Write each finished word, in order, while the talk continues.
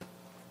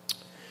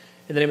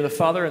In the name of the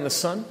Father, and the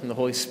Son, and the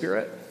Holy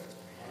Spirit.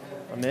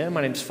 Amen.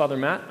 My name is Father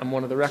Matt. I'm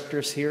one of the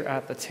rectors here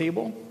at the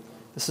table.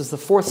 This is the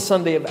fourth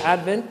Sunday of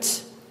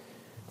Advent.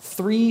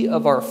 3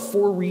 of our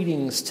 4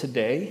 readings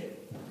today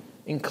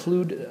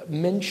include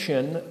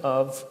mention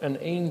of an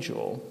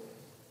angel.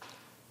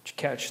 Did you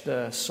catch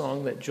the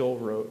song that Joel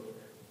wrote?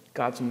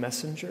 God's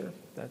messenger.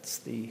 That's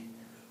the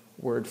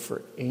word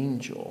for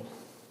angel.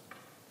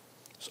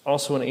 There's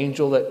also an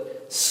angel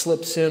that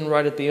slips in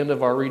right at the end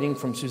of our reading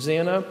from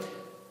Susanna,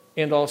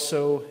 and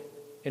also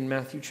in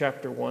Matthew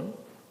chapter 1.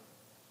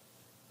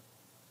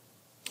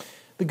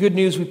 The good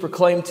news we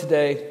proclaim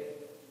today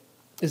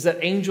is that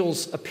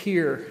angels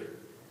appear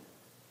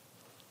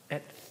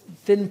at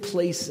thin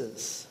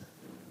places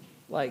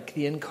like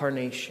the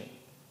incarnation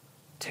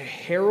to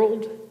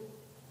herald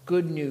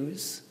good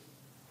news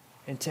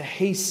and to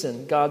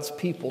hasten God's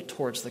people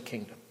towards the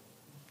kingdom.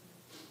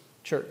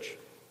 Church,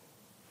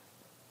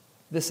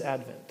 this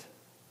Advent,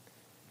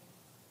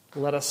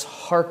 let us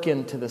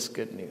hearken to this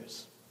good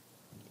news,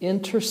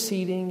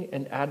 interceding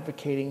and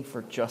advocating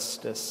for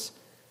justice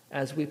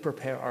as we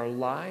prepare our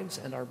lives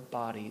and our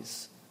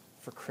bodies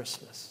for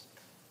Christmas.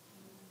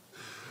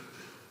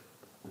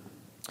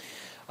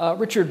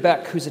 Richard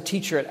Beck, who's a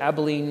teacher at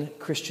Abilene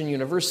Christian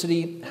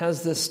University,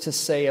 has this to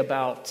say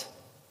about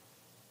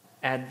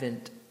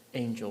Advent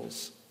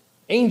angels.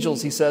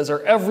 Angels, he says,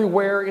 are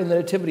everywhere in the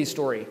Nativity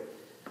story.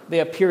 They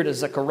appear to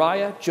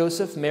Zechariah,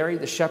 Joseph, Mary,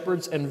 the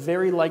shepherds, and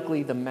very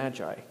likely the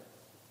Magi.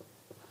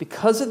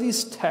 Because of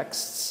these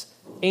texts,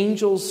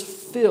 angels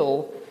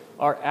fill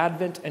our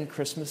Advent and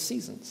Christmas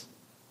seasons.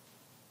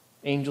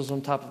 Angels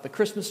on top of the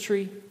Christmas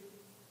tree.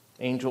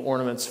 Angel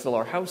ornaments fill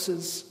our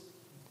houses.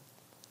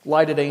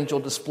 Lighted angel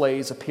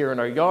displays appear in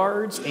our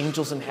yards.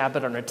 Angels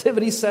inhabit our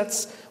nativity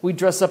sets. We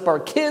dress up our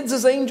kids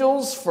as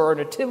angels for our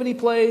nativity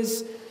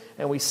plays.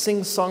 And we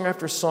sing song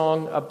after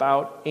song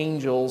about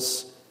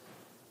angels.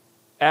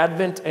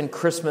 Advent and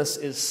Christmas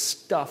is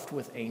stuffed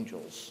with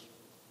angels.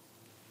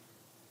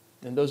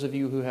 And those of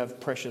you who have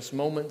Precious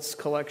Moments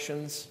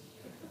collections,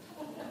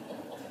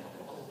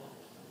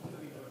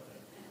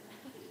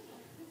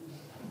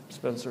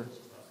 Spencer.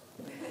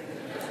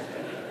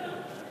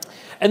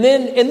 And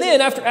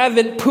then after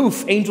Advent,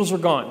 poof, angels are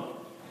gone.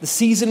 The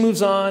season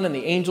moves on and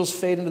the angels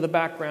fade into the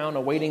background,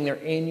 awaiting their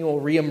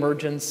annual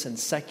reemergence in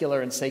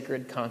secular and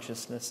sacred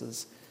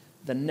consciousnesses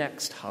the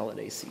next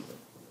holiday season.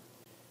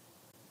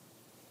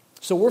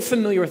 So we're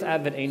familiar with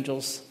Advent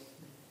angels.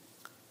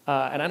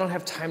 And I don't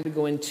have time to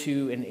go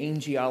into an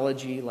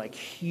angelology, like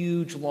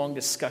huge, long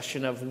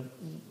discussion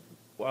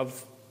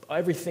of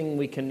everything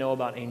we can know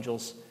about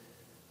angels.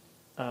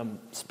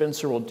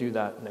 Spencer will do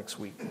that next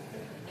week.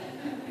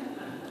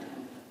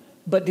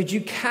 But did you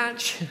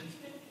catch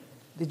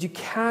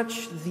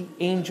the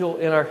angel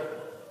in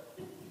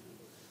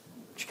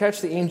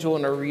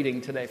our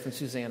reading today from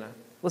Susanna?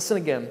 Listen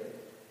again.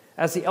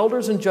 As the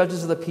elders and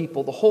judges of the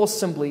people, the whole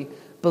assembly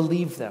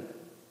believed them.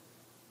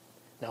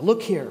 Now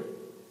look here.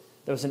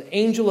 There was an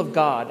angel of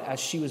God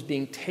as she was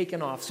being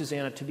taken off,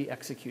 Susanna, to be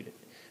executed.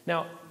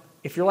 Now,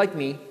 if you're like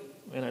me,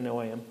 and I know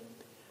I am,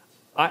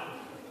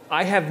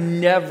 I have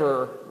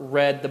never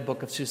read the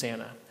book of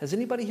Susanna. Has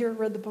anybody here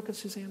read the book of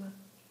Susanna?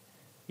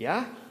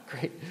 Yeah?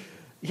 Great.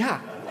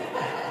 Yeah.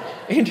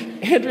 And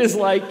Andrew's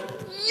like,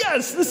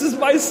 yes, this is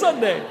my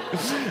Sunday.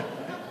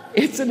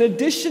 It's an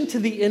addition to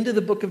the end of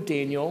the book of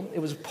Daniel. It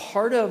was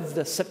part of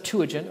the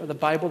Septuagint, or the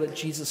Bible that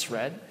Jesus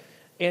read.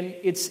 And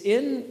it's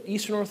in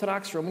Eastern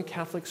Orthodox Roman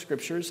Catholic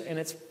scriptures, and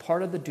it's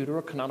part of the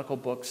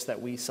deuterocanonical books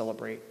that we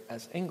celebrate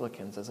as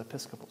Anglicans, as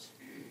Episcopals.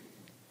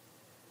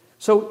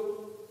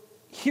 So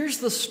here's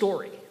the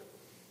story.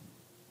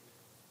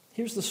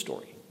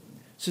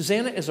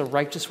 Susanna is a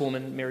righteous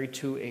woman married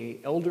to an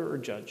elder or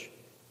judge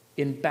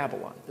in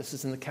Babylon. This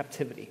is in the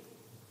captivity.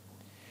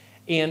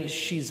 And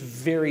she's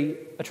very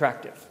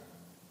attractive.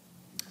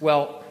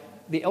 Well,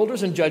 the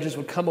elders and judges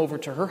would come over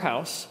to her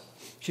house.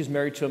 She's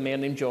married to a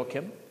man named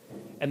Joachim.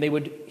 And they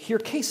would hear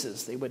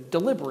cases. They would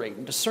deliberate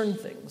and discern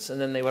things.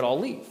 And then they would all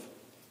leave.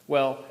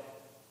 Well,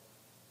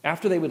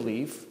 after they would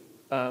leave,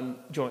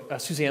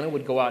 Susanna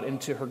would go out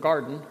into her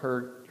garden,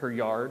 her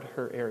yard,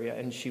 her area,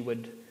 and she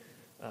would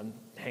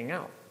hang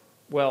out.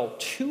 Well,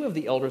 2 of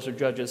the elders or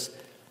judges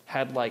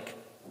had like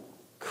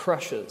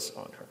crushes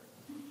on her.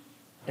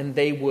 And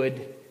they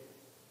would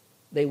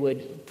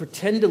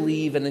pretend to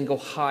leave and then go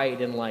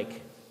hide and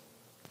like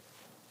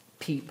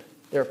peep.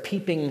 They're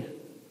peeping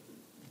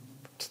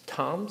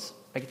Toms?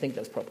 I think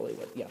that's probably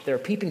what, yeah. They're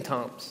peeping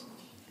Toms.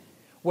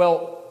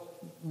 Well,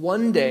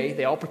 one day,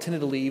 they all pretended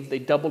to leave. They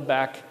doubled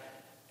back,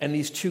 and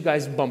these 2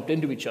 guys bumped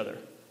into each other. And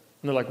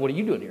they're like, what are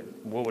you doing here?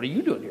 Well, what are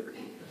you doing here?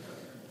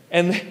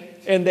 And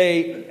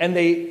they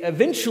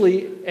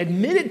eventually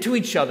admitted to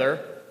each other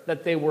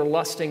that they were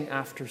lusting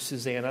after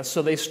Susanna,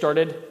 so they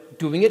started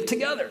doing it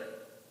together.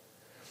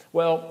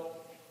 Well,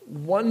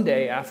 one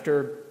day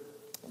after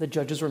the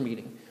judges were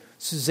meeting,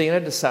 Susanna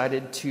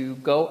decided to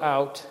go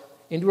out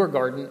into her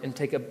garden and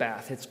take a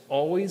bath. It's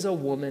always a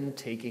woman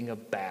taking a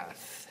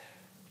bath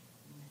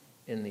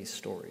in these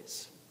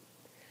stories.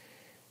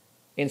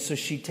 And so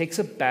she takes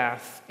a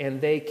bath,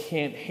 and they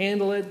can't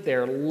handle it.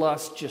 Their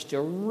lust just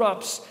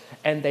erupts,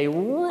 and they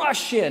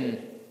rush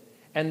in,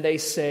 and they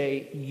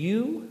say,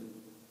 you,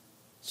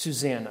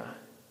 Susanna,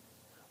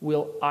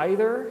 will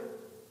either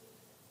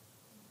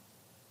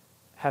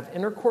have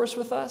intercourse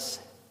with us,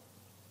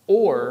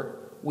 or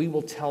we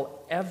will tell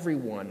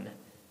everyone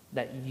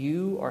that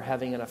you are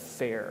having an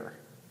affair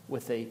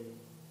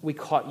we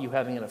caught you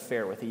having an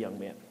affair with a young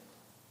man.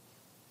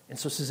 And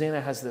so Susanna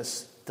has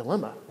this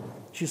dilemma.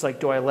 She's like,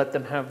 do I let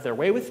them have their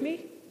way with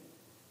me?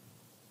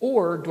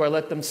 Or do I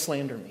let them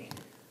slander me?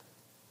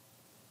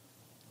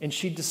 And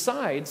she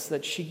decides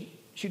that she's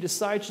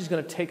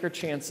going to take her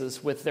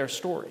chances with their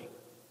story.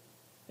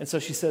 And so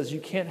she says,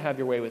 you can't have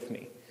your way with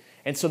me.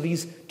 And so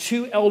these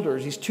two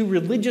elders, these two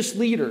religious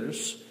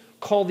leaders,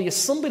 call the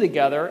assembly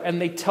together,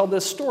 and they tell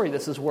this story.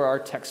 This is where our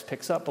text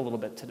picks up a little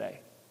bit today.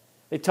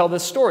 They tell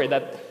this story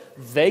that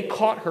they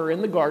caught her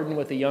in the garden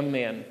with a young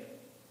man,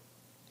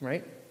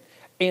 right?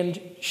 And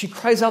she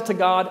cries out to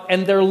God,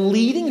 and they're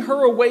leading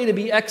her away to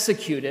be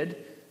executed.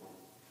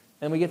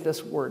 And we get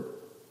this word.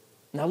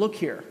 Now look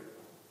here.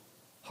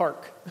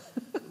 Hark.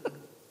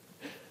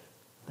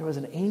 There was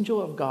an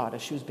angel of God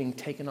as she was being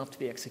taken off to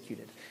be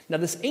executed. Now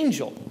this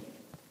angel,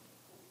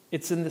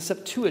 it's in the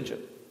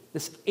Septuagint.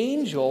 This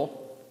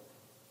angel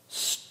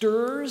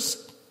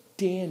stirs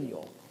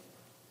Daniel.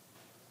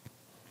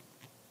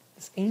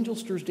 This angel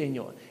stirs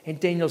Daniel. And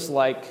Daniel's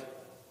like,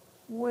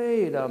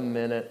 wait a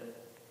minute.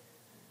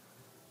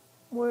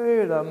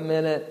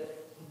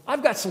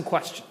 I've got some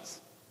questions.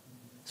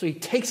 So he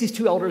takes these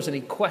two elders and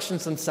he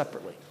questions them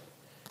separately.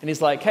 And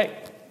he's like, hey,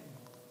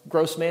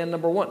 gross man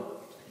number one.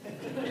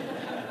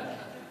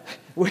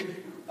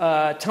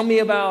 Tell me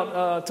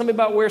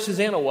about where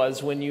Susanna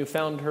was when you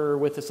found her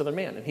with this other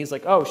man. And he's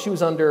like, oh, she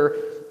was under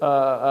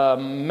a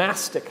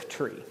mastic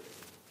tree.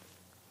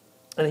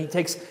 And he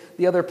takes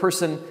the other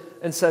person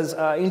and says,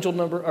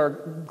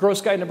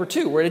 gross guy number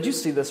two, where did you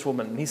see this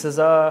woman? And he says,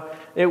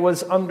 it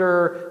was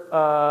under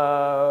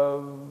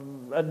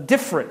a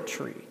different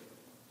tree,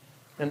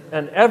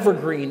 an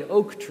evergreen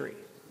oak tree.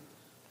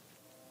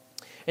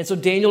 And so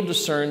Daniel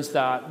discerns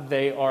that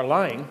they are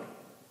lying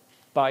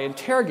by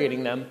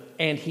interrogating them,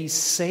 and he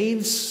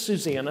saves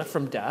Susanna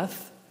from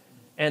death.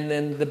 And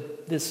then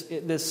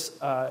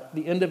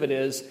the end of it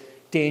is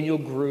Daniel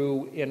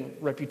grew in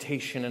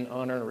reputation and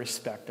honor and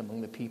respect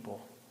among the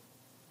people.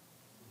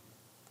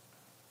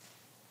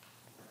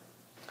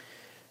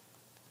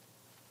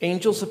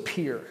 Angels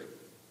appear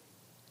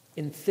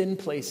in thin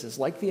places,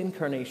 like the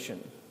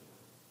incarnation,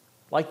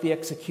 like the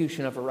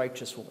execution of a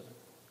righteous woman,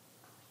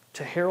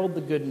 to herald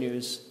the good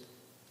news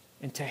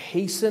and to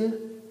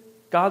hasten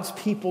God's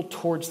people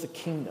towards the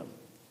kingdom.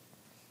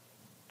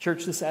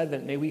 Church, this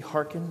Advent, may we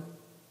hearken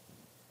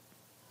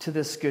to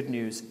this good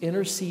news,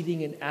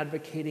 interceding and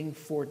advocating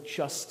for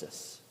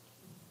justice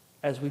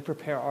as we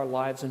prepare our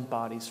lives and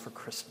bodies for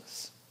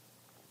Christmas.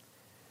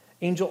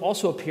 Angel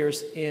also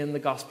appears in the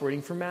gospel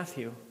reading from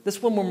Matthew.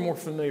 This one we're more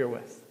familiar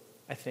with,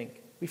 I think.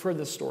 We've heard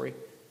this story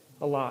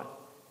a lot.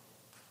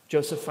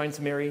 Joseph finds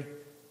Mary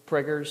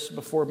preggers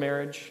before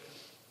marriage.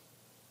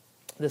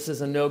 This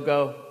is a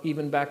no-go,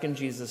 even back in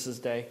Jesus'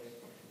 day.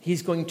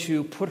 He's going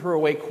to put her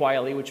away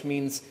quietly, which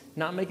means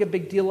not make a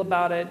big deal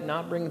about it,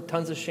 not bring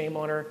tons of shame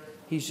on her.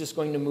 He's just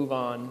going to move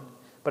on.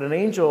 But an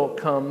angel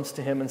comes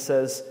to him and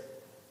says,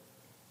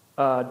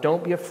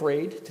 don't be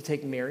afraid to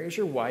take Mary as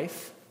your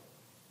wife.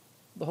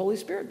 The Holy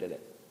Spirit did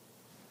it.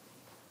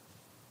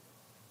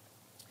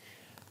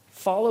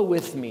 Follow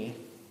with me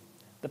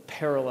the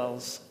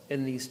parallels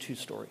in these two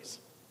stories.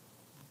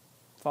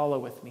 Follow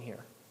with me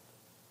here.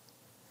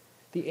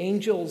 The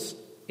angels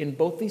in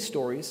both these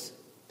stories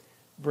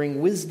bring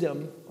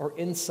wisdom or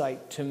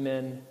insight to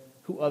men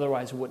who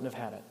otherwise wouldn't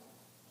have had it.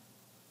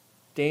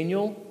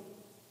 Daniel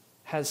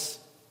has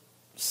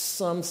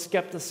some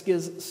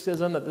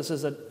skepticism that this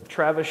is a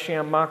Travis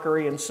sham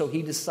mockery, and so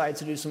he decides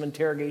to do some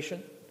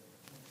interrogation.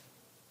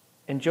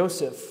 And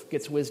Joseph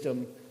gets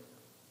wisdom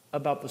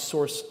about the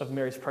source of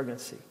Mary's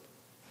pregnancy.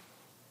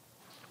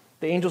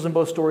 The angels in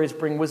both stories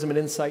bring wisdom and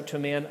insight to a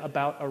man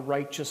about a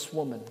righteous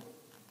woman,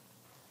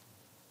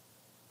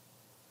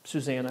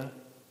 Susanna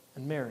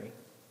and Mary.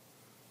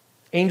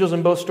 Angels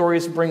in both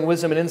stories bring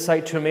wisdom and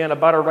insight to a man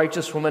about a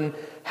righteous woman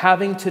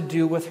having to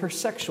do with her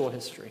sexual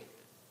history.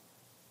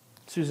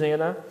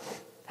 Susanna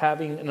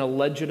having an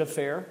alleged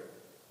affair,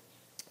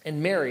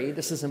 and Mary,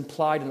 this is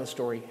implied in the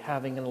story,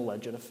 having an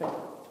alleged affair.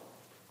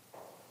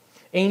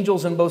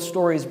 Angels in both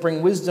stories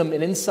bring wisdom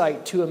and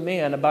insight to a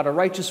man about a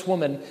righteous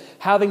woman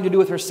having to do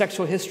with her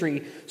sexual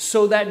history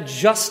so that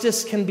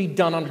justice can be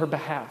done on her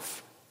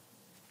behalf.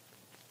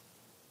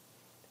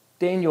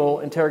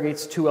 Daniel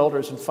interrogates two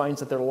elders and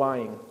finds that they're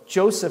lying.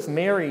 Joseph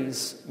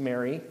marries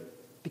Mary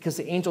because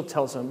the angel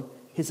tells him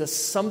his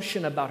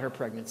assumption about her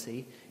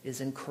pregnancy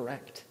is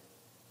incorrect.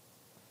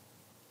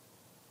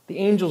 The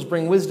angels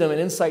bring wisdom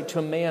and insight to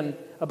a man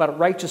about a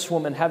righteous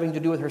woman having to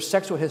do with her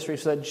sexual history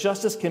so that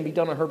justice can be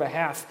done on her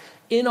behalf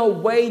in a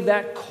way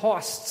that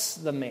costs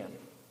the man.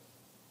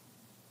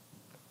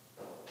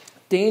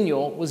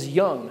 Daniel was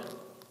young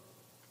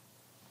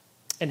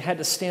and had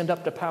to stand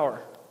up to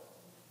power,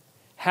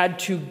 had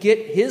to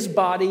get his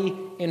body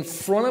in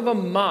front of a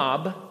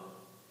mob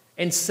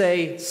and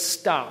say,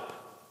 stop.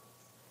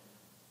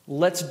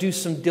 Let's do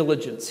some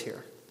diligence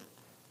here.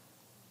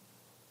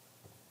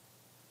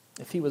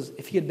 If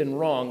he had been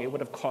wrong, it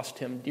would have cost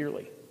him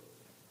dearly.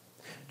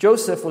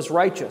 Joseph was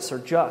righteous or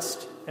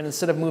just, and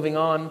instead of moving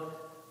on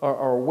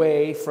or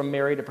away from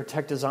Mary to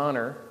protect his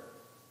honor,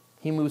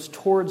 he moves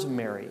towards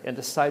Mary and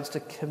decides to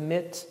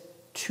commit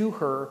to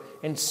her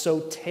and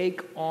so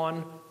take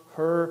on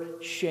her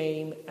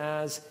shame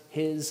as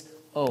his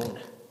own.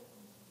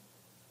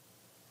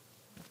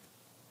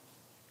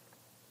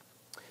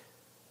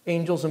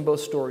 Angels in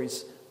both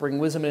stories bring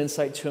wisdom and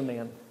insight to a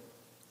man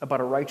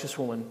about a righteous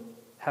woman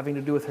having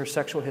to do with her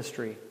sexual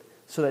history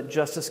so that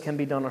justice can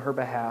be done on her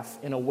behalf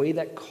in a way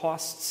that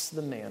costs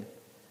the man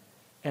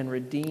and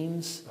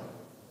redeems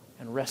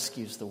and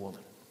rescues the woman.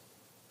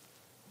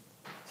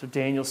 So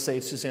Daniel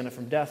saves Susanna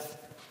from death.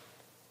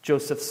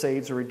 Joseph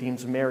saves or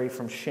redeems Mary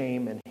from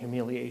shame and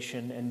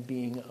humiliation and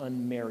being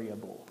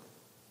unmarriable.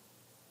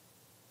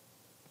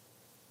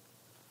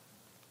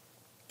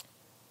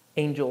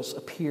 Angels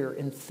appear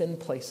in thin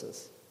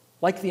places,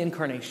 like the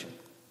incarnation,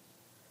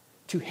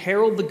 to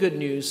herald the good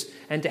news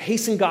and to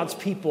hasten God's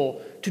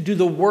people to do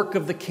the work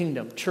of the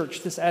kingdom.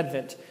 Church, this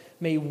Advent,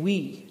 may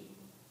we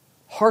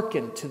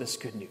hearken to this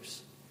good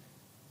news,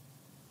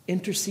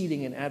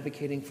 interceding and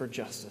advocating for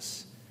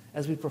justice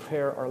as we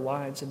prepare our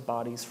lives and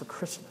bodies for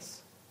Christmas.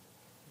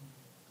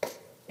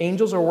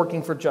 Angels are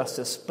working for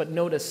justice, but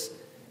notice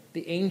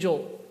the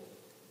angel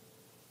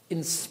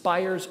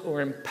inspires or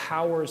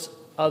empowers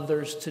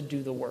others to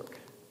do the work.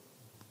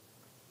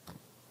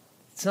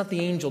 It's not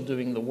the angel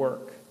doing the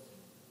work.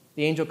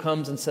 The angel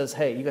comes and says,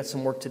 hey, you got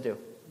some work to do.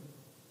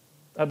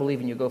 I believe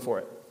in you, go for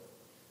it.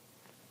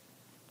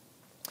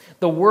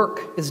 The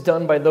work is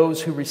done by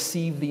those who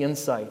receive the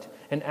insight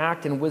and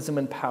act in wisdom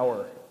and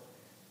power.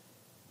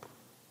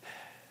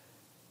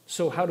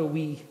 So how do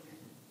we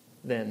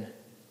then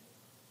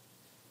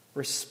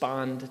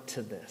respond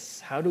to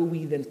this? How do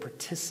we then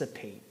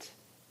participate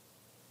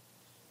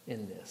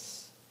in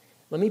this?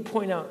 Let me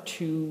point out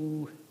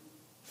two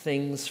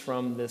things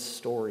from this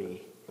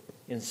story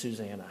in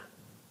Susanna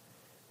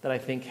that I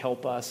think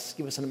help us,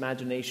 give us an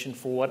imagination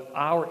for what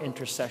our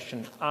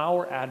intercession,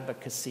 our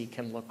advocacy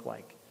can look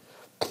like.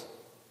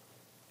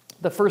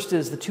 The first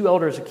is the two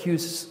elders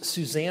accuse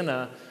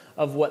Susanna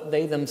of what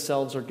they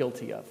themselves are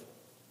guilty of.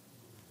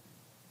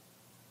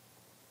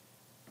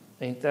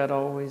 Ain't that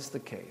always the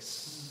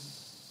case?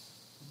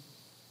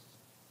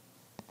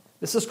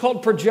 This is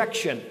called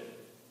projection,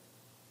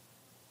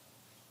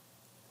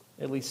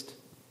 at least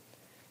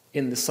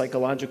in the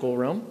psychological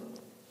realm.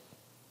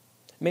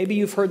 Maybe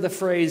you've heard the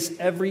phrase,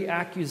 every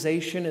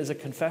accusation is a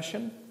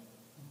confession.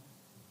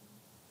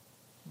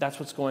 That's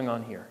what's going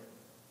on here.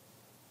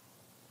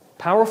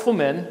 Powerful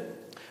men,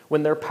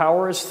 when their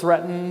power is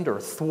threatened or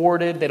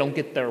thwarted, they don't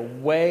get their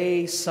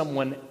way,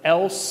 someone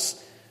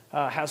else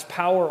has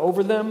power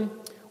over them,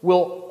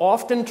 will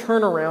often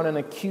turn around and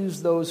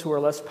accuse those who are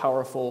less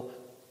powerful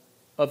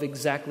of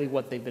exactly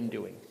what they've been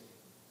doing.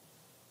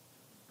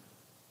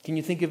 Can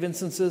you think of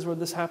instances where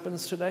this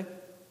happens today?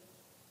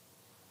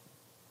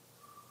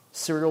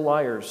 Serial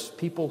liars,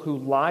 people who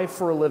lie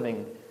for a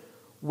living,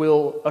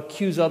 will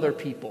accuse other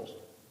people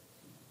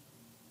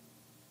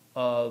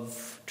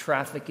of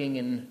trafficking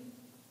in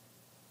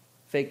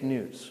fake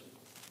news.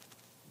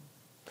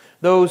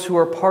 Those who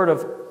are part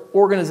of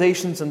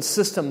organizations and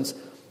systems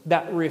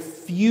that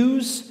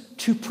refuse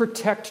to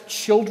protect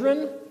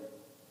children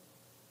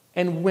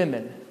and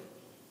women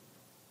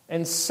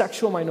and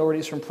sexual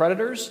minorities from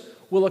predators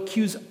will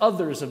accuse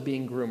others of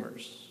being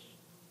groomers.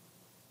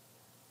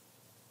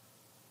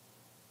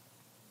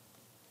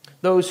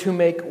 Those who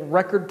make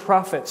record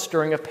profits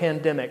during a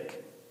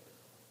pandemic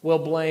will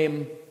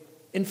blame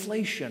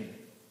inflation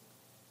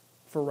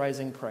for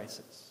rising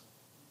prices.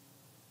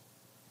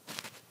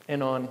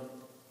 And on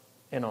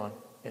and on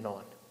and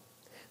on.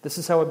 This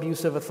is how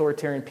abusive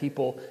authoritarian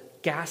people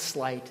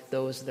gaslight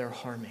those they're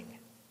harming.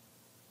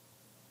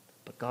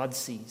 But God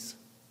sees,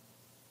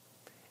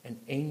 and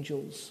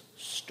angels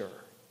stir.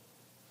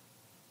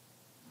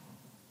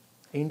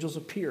 Angels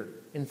appear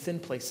in thin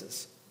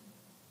places,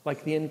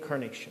 like the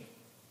incarnation.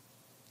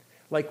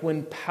 Like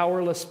when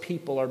powerless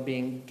people are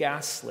being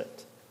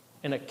gaslit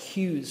and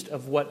accused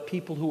of what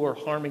people who are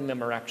harming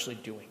them are actually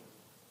doing.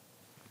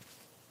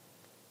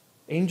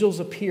 Angels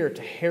appear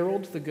to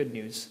herald the good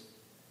news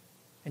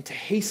and to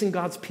hasten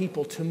God's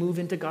people to move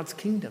into God's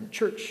kingdom.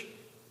 Church,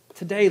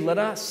 today let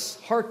us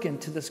hearken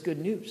to this good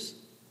news,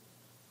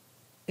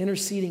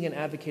 interceding and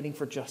advocating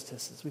for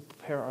justice as we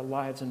prepare our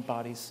lives and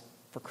bodies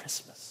for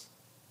Christmas.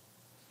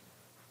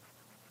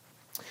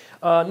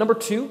 Number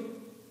two,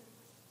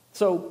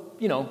 so,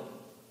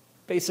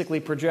 basically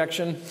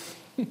projection.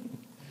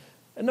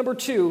 And number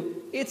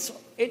two,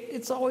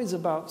 it's always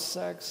about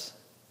sex.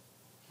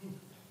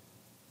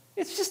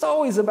 It's just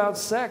always about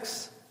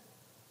sex.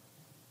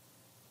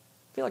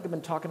 I feel like I've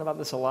been talking about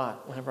this a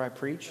lot whenever I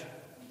preach.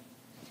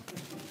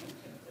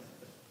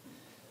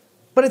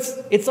 But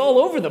it's all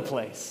over the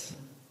place.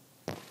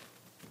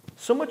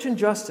 So much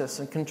injustice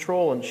and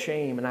control and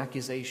shame and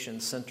accusation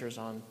centers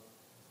on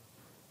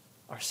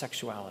our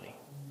sexuality.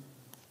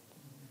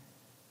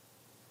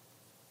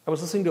 I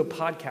was listening to a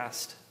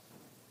podcast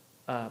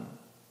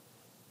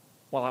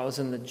while I was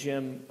in the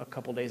gym a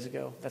couple days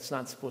ago. That's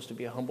not supposed to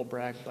be a humble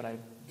brag, but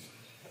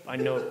I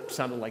know it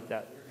sounded like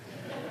that.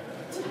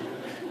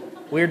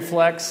 Weird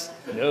flex?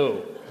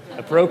 No.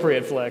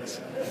 Appropriate flex.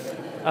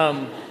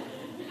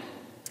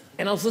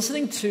 And I was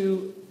listening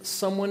to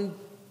someone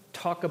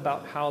talk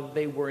about how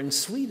they were in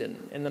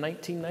Sweden in the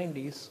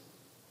 1990s.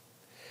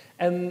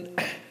 And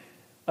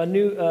a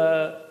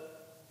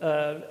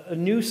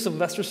new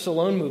Sylvester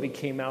Stallone movie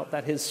came out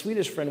that his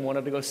Swedish friend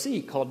wanted to go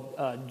see called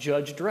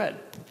Judge Dredd.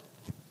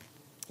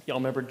 Y'all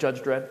remember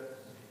Judge Dredd?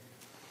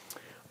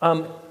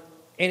 And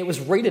it was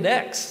rated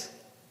X.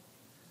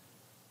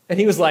 And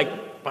he was like,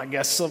 I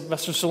guess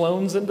Sylvester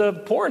Stallone's into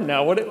porn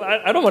now.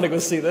 I don't want to go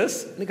see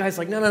this. And the guy's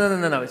like,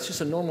 no. It's just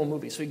a normal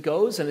movie. So he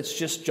goes, and it's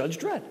just Judge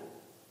Dredd.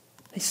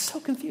 He's so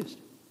confused.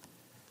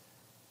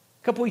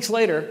 A couple weeks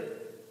later,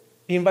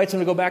 he invites him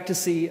to go back to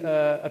see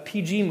a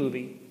PG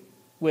movie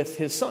with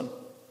his son,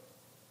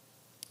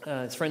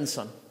 his friend's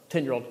son,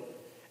 10-year-old.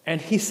 And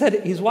he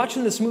said he's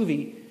watching this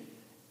movie,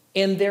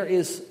 and there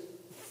is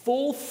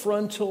full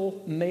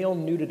frontal male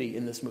nudity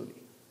in this movie.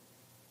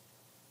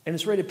 And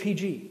it's rated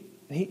PG.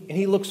 And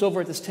he looks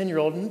over at this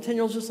 10-year-old, and the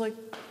 10-year-old's just like,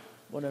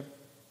 whatever,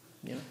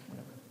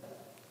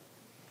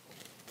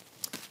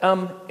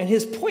 whatever. And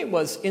his point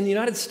was, in the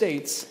United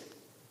States,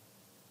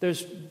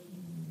 there's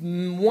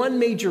one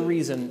major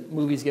reason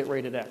movies get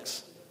rated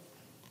X.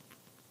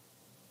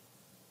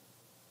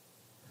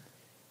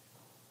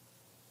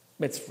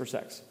 It's for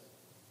sex.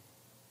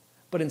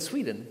 But in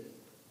Sweden,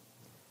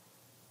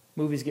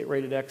 movies get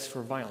rated X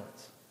for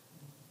violence.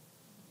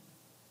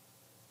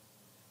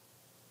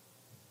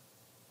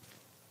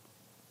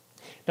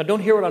 Now,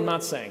 don't hear what I'm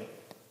not saying.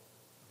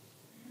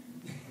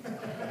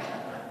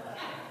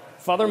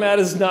 Father Matt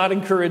is not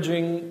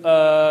encouraging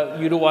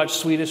you to watch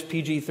Swedish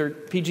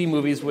PG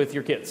movies with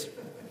your kids.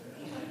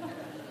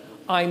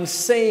 I'm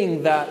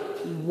saying that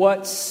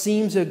what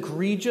seems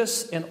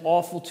egregious and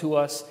awful to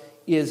us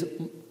is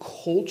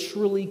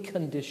culturally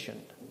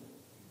conditioned.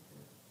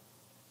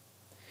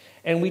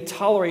 And we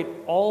tolerate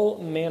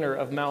all manner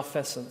of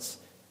malfeasance.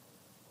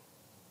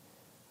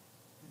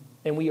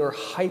 And we are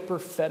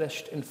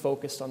hyper-fetished and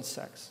focused on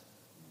sex.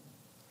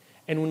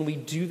 And when we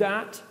do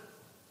that,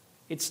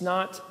 it's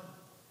not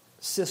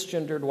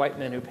cisgendered white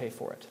men who pay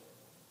for it.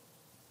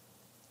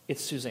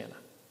 It's Susanna.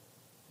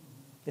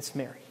 It's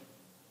Mary.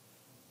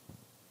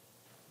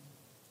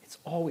 It's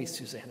always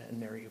Susanna and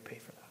Mary who pay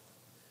for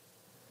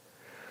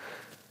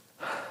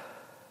that.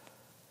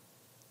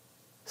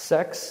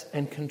 Sex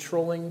and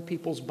controlling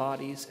people's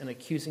bodies and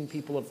accusing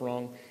people of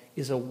wrong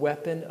is a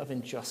weapon of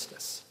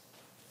injustice.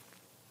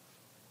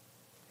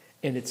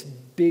 And it's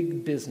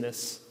big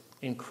business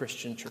in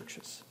Christian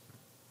churches.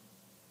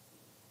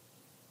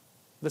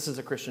 This is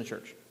a Christian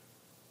church.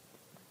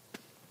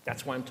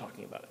 That's why I'm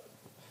talking about it,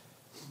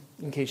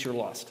 in case you're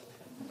lost.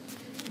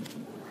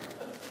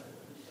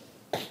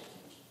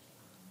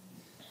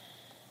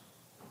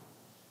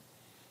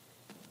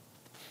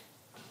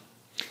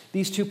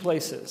 These two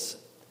places,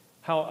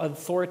 how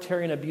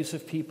authoritarian,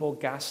 abusive people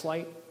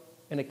gaslight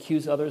and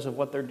accuse others of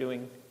what they're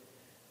doing,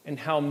 and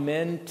how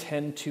men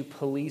tend to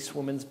police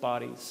women's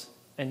bodies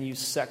and use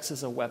sex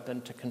as a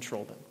weapon to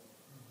control them.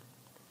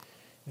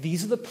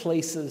 These are the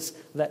places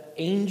that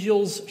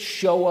angels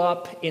show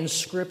up in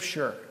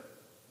Scripture.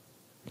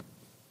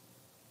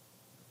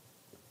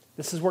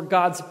 This is where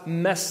God's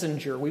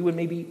messenger, we would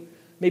maybe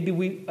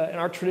we in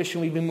our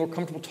tradition we'd be more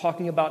comfortable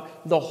talking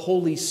about the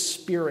Holy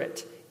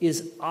Spirit,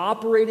 is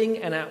operating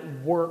and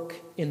at work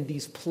in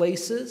these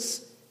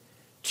places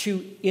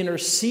to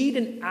intercede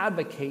and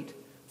advocate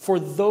for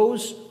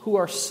those who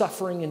are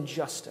suffering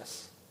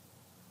injustice.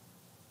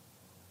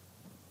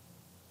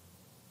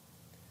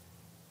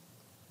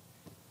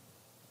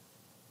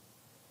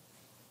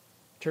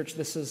 Church,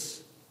 this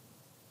is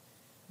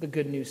the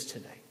good news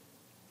today.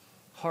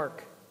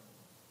 Hark.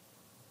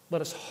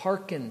 Let us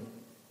hearken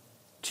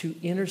to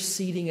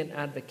interceding and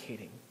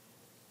advocating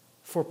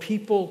for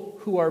people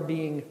who are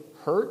being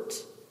hurt,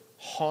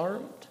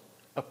 harmed,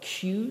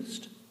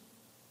 accused,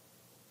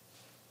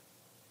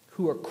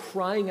 who are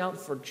crying out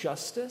for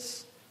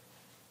justice.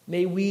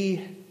 May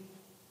we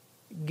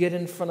get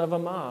in front of a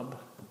mob,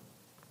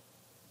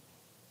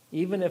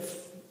 even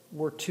if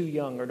we're too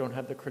young or don't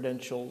have the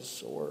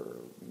credentials, or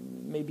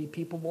maybe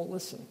people won't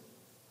listen.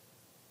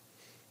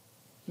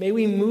 May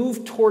we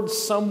move towards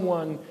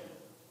someone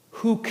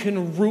who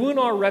can ruin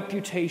our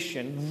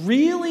reputation,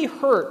 really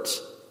hurt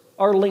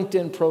our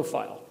LinkedIn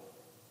profile.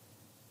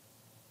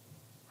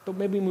 But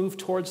maybe move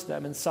towards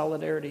them in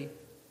solidarity,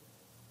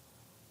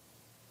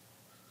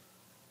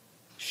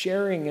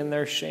 sharing in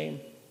their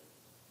shame,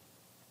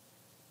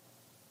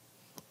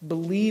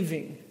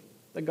 believing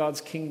that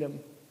God's kingdom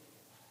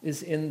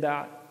is in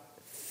that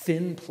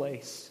thin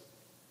place.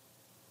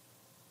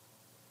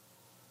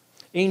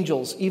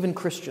 Angels, even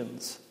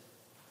Christians,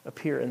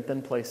 appear in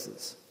thin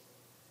places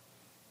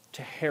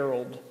to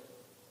herald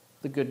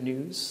the good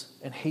news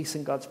and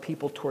hasten God's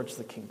people towards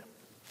the kingdom.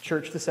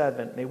 Church, this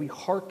Advent, may we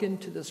hearken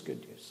to this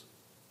good news,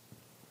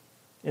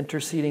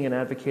 interceding and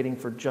advocating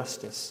for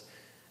justice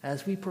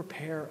as we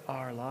prepare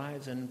our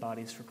lives and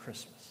bodies for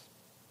Christmas.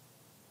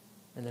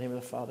 In the name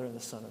of the Father, and the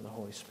Son, and the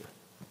Holy Spirit.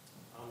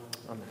 Amen.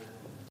 Amen.